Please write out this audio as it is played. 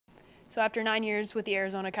So after 9 years with the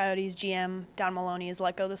Arizona Coyotes, GM Don Maloney is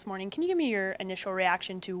let go this morning. Can you give me your initial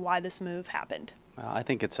reaction to why this move happened? I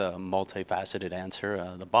think it's a multifaceted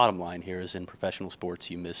answer. The bottom line here is in professional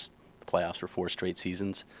sports, you miss the playoffs for 4 straight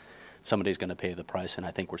seasons. Somebody's going to pay the price, and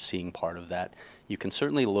I think we're seeing part of that. You can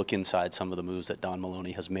certainly look inside some of the moves that Don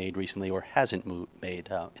Maloney has made recently or hasn't made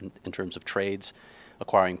in terms of trades,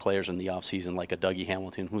 acquiring players in the offseason like a Dougie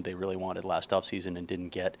Hamilton, who they really wanted last offseason and didn't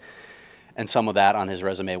get. And some of that on his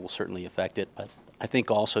resume will certainly affect it. But I think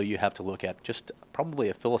also you have to look at just probably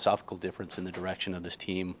a philosophical difference in the direction of this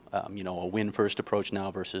team. A win-first approach now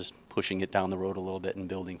versus pushing it down the road a little bit and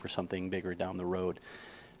building for something bigger down the road.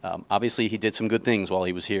 Obviously, he did some good things while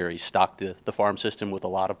he was here. He stocked the farm system with a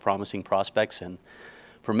lot of promising prospects, and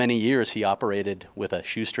for many years he operated with a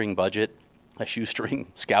shoestring budget, a shoestring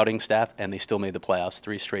scouting staff, and they still made the playoffs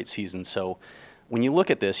 3 straight seasons. So when you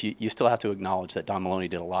look at this, you still have to acknowledge that Don Maloney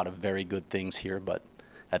did a lot of very good things here, but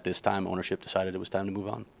at this time, ownership decided it was time to move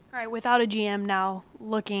on. All right, without a GM now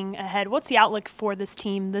looking ahead, what's the outlook for this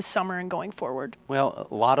team this summer and going forward? Well,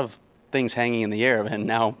 a lot of things hanging in the air, and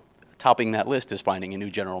now topping that list is finding a new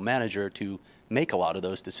general manager to make a lot of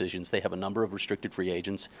those decisions. They have a number of restricted free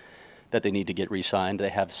agents that they need to get re-signed. They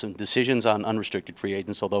have some decisions on unrestricted free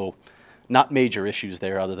agents, although not major issues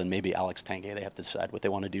there other than maybe Alex Tanguay. They have to decide what they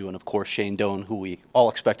want to do. And, of course, Shane Doan, who we all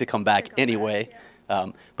expect to come back anyway.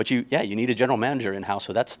 But you need a general manager in-house,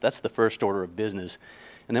 so that's the first order of business.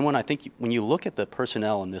 And then when you look at the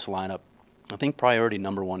personnel in this lineup, I think priority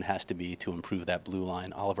number one has to be to improve that blue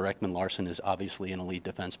line. Oliver Ekman-Larsson is obviously an elite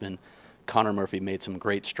defenseman. Connor Murphy made some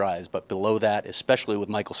great strides, but below that, especially with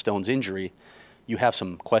Michael Stone's injury, you have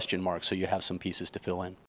some question marks, so you have some pieces to fill in.